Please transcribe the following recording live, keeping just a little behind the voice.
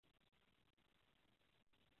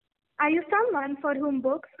Are you someone for whom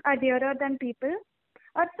books are dearer than people?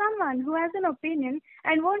 Or someone who has an opinion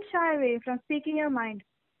and won't shy away from speaking your mind?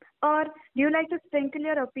 Or do you like to sprinkle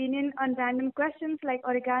your opinion on random questions like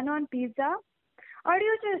oregano on pizza? Or do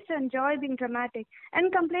you just enjoy being dramatic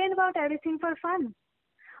and complain about everything for fun?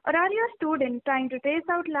 Or are you a student trying to taste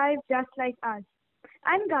out life just like us?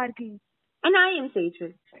 I'm Gargi. And I am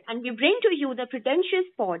Sejal. And we bring to you the Pretentious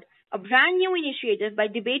Pod, a brand new initiative by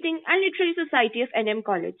Debating and Literary Society of NM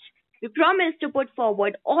College. We promise to put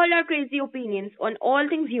forward all our crazy opinions on all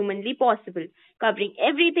things humanly possible, covering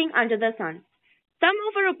everything under the sun. Some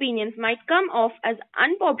of our opinions might come off as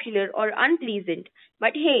unpopular or unpleasant,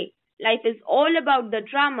 but hey, life is all about the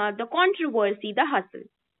drama, the controversy, the hustle.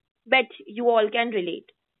 Bet you all can relate.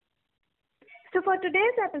 So, for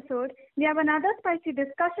today's episode, we have another spicy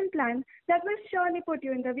discussion plan that will surely put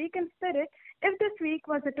you in the weekend spirit if this week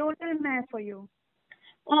was a total mess for you.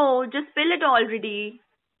 Oh, just spill it already.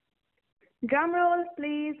 Drum rolls,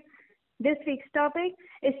 please. This week's topic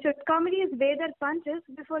is should comedies weigh their punches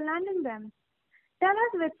before landing them? Tell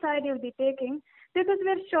us which side you'll be taking because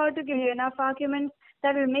we're sure to give you enough arguments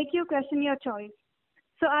that will make you question your choice.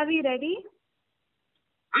 So, are we ready?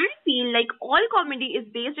 I feel like all comedy is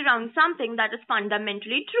based around something that is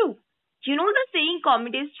fundamentally true. You know the saying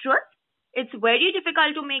comedy is truth? It's very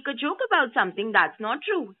difficult to make a joke about something that's not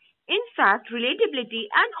true. In fact, relatability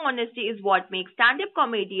and honesty is what makes stand-up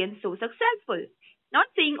comedians so successful. Not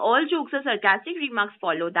saying all jokes or sarcastic remarks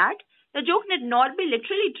follow that. The joke need not be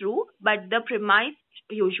literally true, but the premise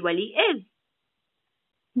usually is.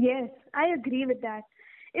 Yes, I agree with that.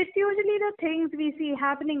 It's usually the things we see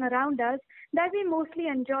happening around us that we mostly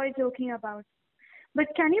enjoy joking about. But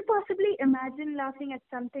can you possibly imagine laughing at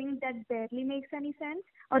something that barely makes any sense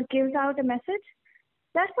or gives out a message?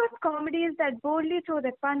 That's what comedies that boldly throw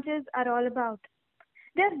their punches are all about.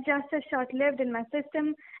 They're just as short lived in my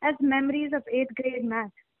system as memories of 8th grade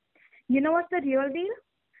math. You know what's the real deal?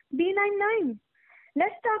 B99.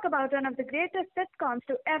 Let's talk about one of the greatest sitcoms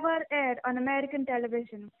to ever air on American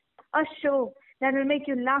television. A show that will make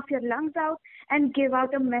you laugh your lungs out and give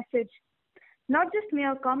out a message. Not just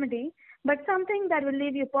mere comedy, but something that will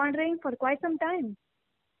leave you pondering for quite some time.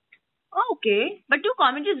 Okay, but do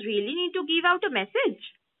comedies really need to give out a message?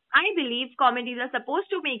 I believe comedies are supposed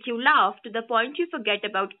to make you laugh to the point you forget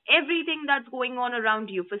about everything that's going on around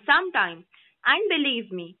you for some time. And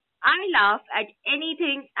believe me, I laugh at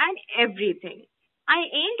anything and everything. I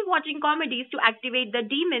ain't watching comedies to activate the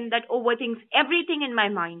demon that overthinks everything in my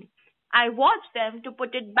mind. I watch them to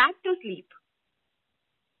put it back to sleep.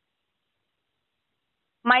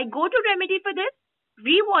 My go-to remedy for this?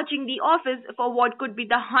 Rewatching The Office for what could be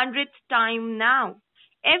the 100th time now.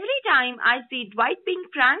 Every time I see Dwight being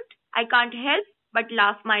pranked, I can't help but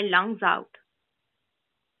laugh my lungs out.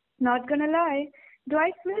 Not gonna lie,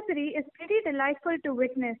 Dwight's misery is pretty delightful to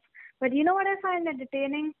witness. But you know what I find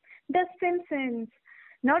entertaining? The Simpsons.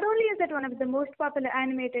 Not only is it one of the most popular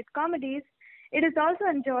animated comedies, it is also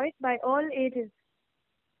enjoyed by all ages.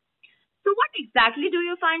 So, what exactly do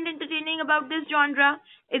you find entertaining about this genre?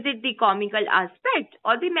 Is it the comical aspect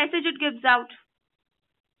or the message it gives out?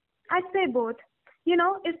 I'd say both. You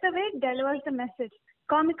know, it's the way it delivers the message,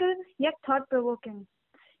 comical yet thought provoking.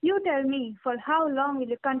 You tell me, for how long will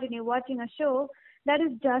you continue watching a show that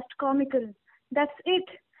is just comical? That's it.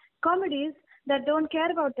 Comedies that don't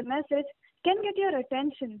care about the message can get your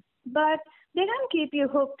attention, but they can't keep you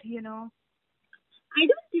hooked. I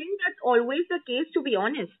don't think that's always the case, to be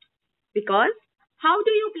honest. Because how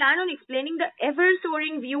do you plan on explaining the ever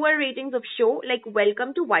soaring viewer ratings of show like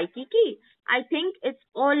Welcome to Waikiki? I think it's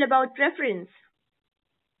all about preference.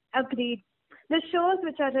 Agreed. The shows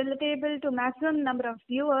which are relatable to maximum number of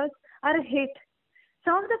viewers are a hit.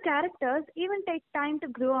 Some of the characters even take time to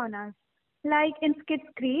grow on us. Like in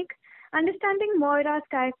Schitt's Creek, understanding Moira's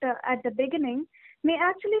character at the beginning may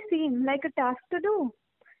actually seem like a task to do.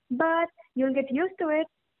 But you'll get used to it.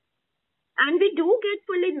 And we do get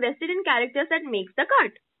fully invested in characters that makes the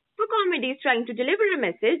cut. For comedies trying to deliver a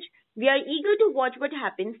message, we are eager to watch what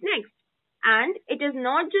happens next. And it is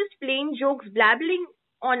not just plain jokes blabbling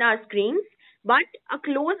on our screens, but a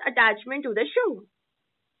close attachment to the show.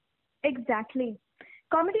 Exactly.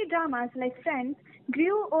 Comedy dramas like Friends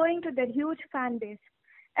grew owing to their huge fan base.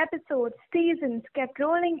 Episodes, seasons kept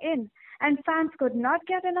rolling in, and fans could not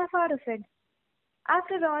get enough out of it.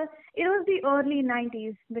 After all, it was the early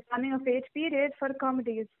 90s, the coming of age period for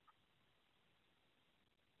comedies.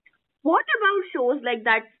 What about shows like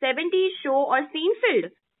that 70s show or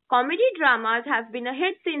Seinfeld? Comedy dramas have been a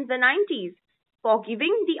hit since the 90s.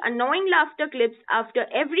 forgiving the annoying laughter clips after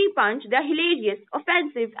every punch. They're hilarious,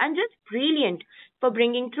 offensive, and just brilliant for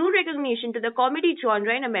bringing true recognition to the comedy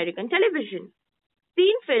genre in American television.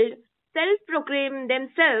 Seinfeld, self-proclaimed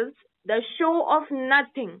themselves the show of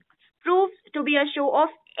nothing, proves to be a show of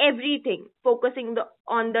everything, focusing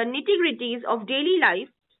on the nitty-gritties of daily life,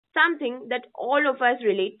 something that all of us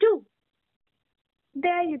relate to.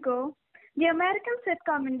 There you go. The American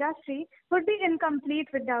sitcom industry would be incomplete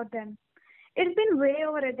without them. It's been way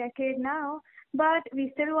over a decade now, but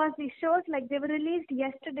we still watch these shows like they were released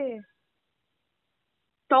yesterday.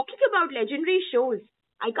 Talking about legendary shows,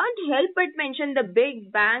 I can't help but mention The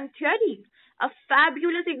Big Bang Theory, a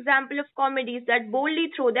fabulous example of comedies that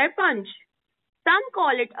boldly throw their punch. Some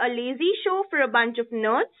call it a lazy show for a bunch of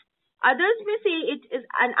nerds. Others may say it is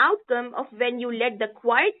an outcome of when you let the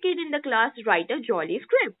quiet kid in the class write a jolly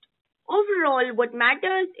script. Overall, what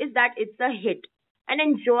matters is that it's a hit, an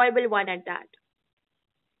enjoyable one at that.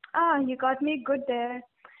 Ah, you got me good there.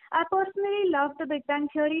 I personally love The Big Bang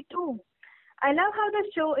Theory too. I love how the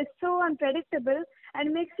show is so unpredictable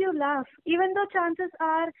and makes you laugh, even though chances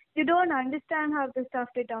are you don't understand half the stuff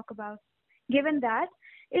they talk about. Given that,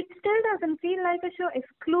 it still doesn't feel like a show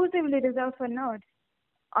exclusively reserved for nerds.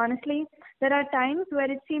 Honestly, there are times where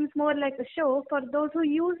it seems more like a show for those who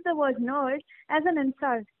use the word nerd as an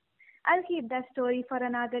insult. I'll keep that story for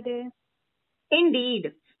another day.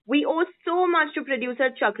 Indeed, we owe so much to producer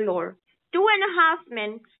Chuck Lorre. Two and a Half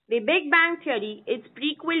Men, The Big Bang Theory, its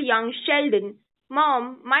prequel Young Sheldon,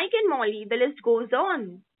 Mom, Mike and Molly, the list goes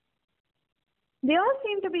on. They all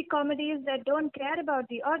seem to be comedies that don't care about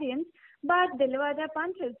the audience but deliver their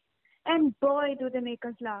punches. And boy, do they make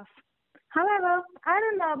us laugh. However, I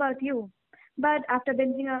don't know about you, but after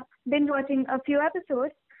binge watching a few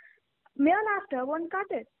episodes, mere laughter won't cut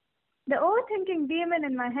it. The overthinking demon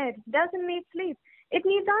in my head doesn't need sleep. It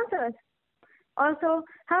needs answers. Also,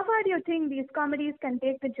 how far do you think these comedies can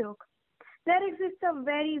take the joke? There exists a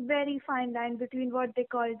very, very fine line between what they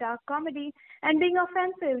call dark comedy and being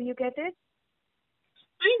offensive, you get it?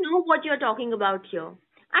 I know what you're talking about here.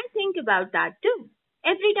 I think about that too.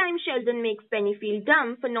 Every time Sheldon makes Penny feel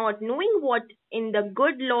dumb for not knowing what in the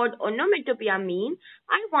good Lord onomatopoeia mean,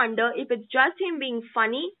 I wonder if it's just him being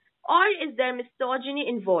funny or is there misogyny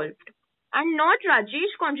involved. And not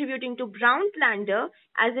Rajesh contributing to brown slander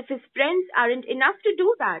as if his friends aren't enough to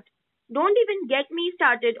do that. Don't even get me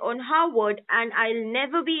started on Howard, and I'll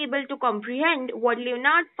never be able to comprehend what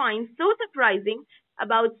Leonard finds so surprising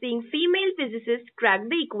about seeing female physicists crack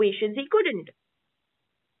the equations he couldn't.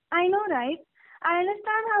 I know, right? I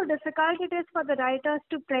understand how difficult it is for the writers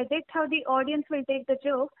to predict how the audience will take the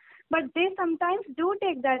joke, but they sometimes do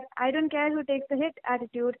take that I don't care who takes the hit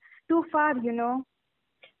attitude too far.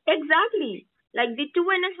 Exactly, like the Two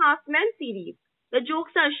and a Half Men series. The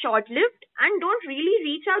jokes are short lived and don't really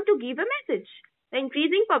reach out to give a message. The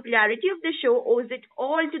increasing popularity of the show owes it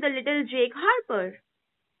all to the little Jake Harper.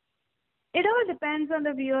 It all depends on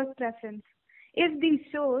the viewer's preference. If these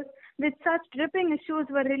shows with such dripping issues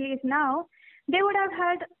were released now, they would have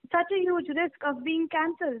had such a huge risk of being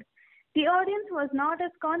cancelled. The audience was not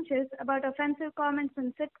as conscious about offensive comments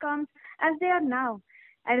in sitcoms as they are now,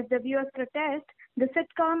 and if the viewers protest, the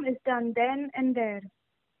sitcom is done then and there.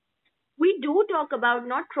 We do talk about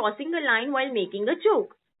not crossing a line while making a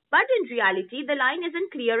joke, but in reality, the line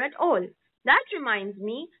isn't clear at all. That reminds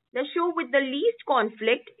me, the show with the least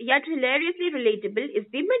conflict, yet hilariously relatable, is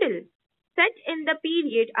The Middle. Set in the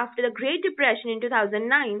period after the Great Depression in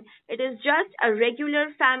 2009, it is just a regular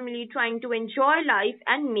family trying to enjoy life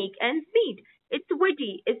and make ends meet. It's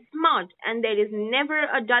witty, it's smart, and there is never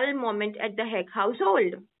a dull moment at the Heck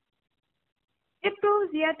household. It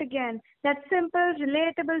proves yet again that simple,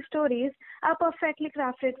 relatable stories are perfectly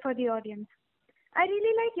crafted for the audience. I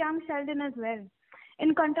really like Young Sheldon as well.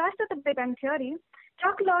 In contrast to the Big Bang Theory,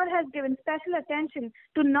 Chuck Lorre has given special attention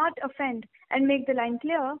to not offend and make the line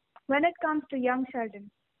clear when it comes to Young Sheldon.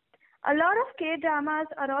 A lot of K-dramas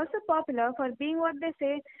are also popular for being what they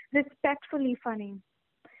say respectfully funny.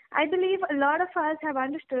 I believe a lot of us have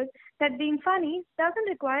understood that being funny doesn't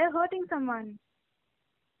require hurting someone.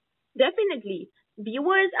 Definitely,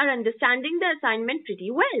 viewers are understanding the assignment pretty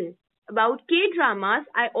well. About K dramas,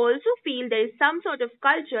 I also feel there is some sort of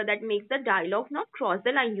culture that makes the dialogue not cross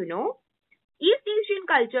the line. East Asian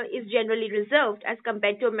culture is generally reserved as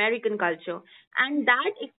compared to American culture, and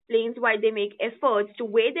that explains why they make efforts to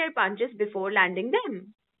weigh their punches before landing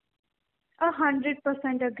them. 100%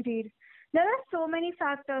 agreed. There are so many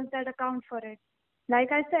factors that account for it.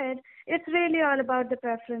 Like I said, it's really all about the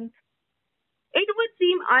preference. It would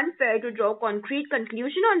seem unfair to draw concrete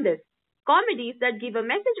conclusion on this. Comedies that give a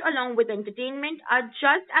message along with entertainment are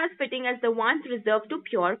just as fitting as the ones reserved to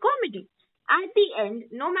pure comedy. At the end,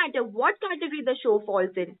 no matter what category the show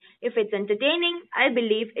falls in, if it's entertaining, I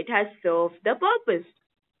believe it has served the purpose.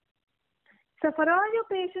 So, for all you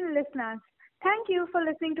patient listeners, thank you for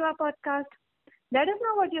listening to our podcast. Let us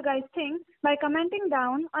know what you guys think by commenting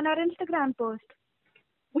down on our Instagram post.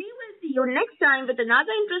 We will see you next time with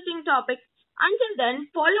another interesting topic. Until then,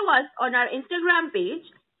 follow us on our Instagram page,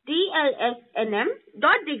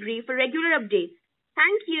 dlsnm.degree for regular updates.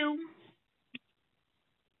 Thank you.